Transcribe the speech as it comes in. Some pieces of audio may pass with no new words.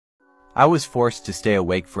I was forced to stay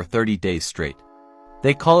awake for 30 days straight.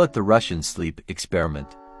 They call it the Russian sleep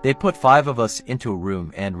experiment. They put 5 of us into a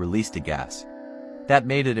room and released a gas that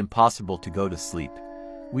made it impossible to go to sleep.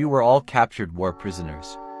 We were all captured war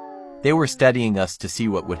prisoners. They were studying us to see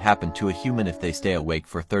what would happen to a human if they stay awake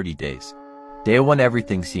for 30 days. Day 1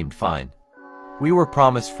 everything seemed fine. We were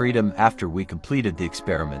promised freedom after we completed the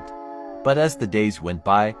experiment. But as the days went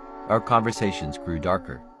by, our conversations grew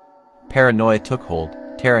darker. Paranoia took hold,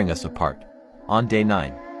 tearing us apart. On day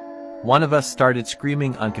 9, one of us started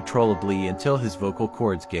screaming uncontrollably until his vocal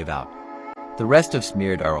cords gave out. The rest of us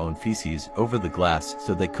smeared our own feces over the glass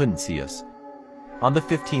so they couldn't see us. On the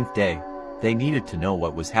 15th day, they needed to know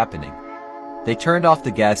what was happening. They turned off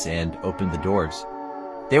the gas and opened the doors.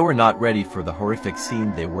 They were not ready for the horrific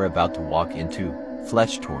scene they were about to walk into,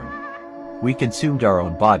 flesh torn. We consumed our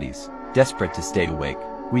own bodies, desperate to stay awake.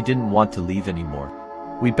 We didn't want to leave anymore.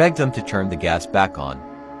 We begged them to turn the gas back on,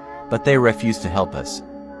 but they refused to help us.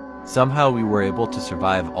 Somehow we were able to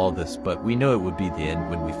survive all this, but we knew it would be the end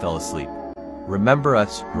when we fell asleep. Remember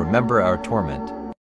us, remember our torment.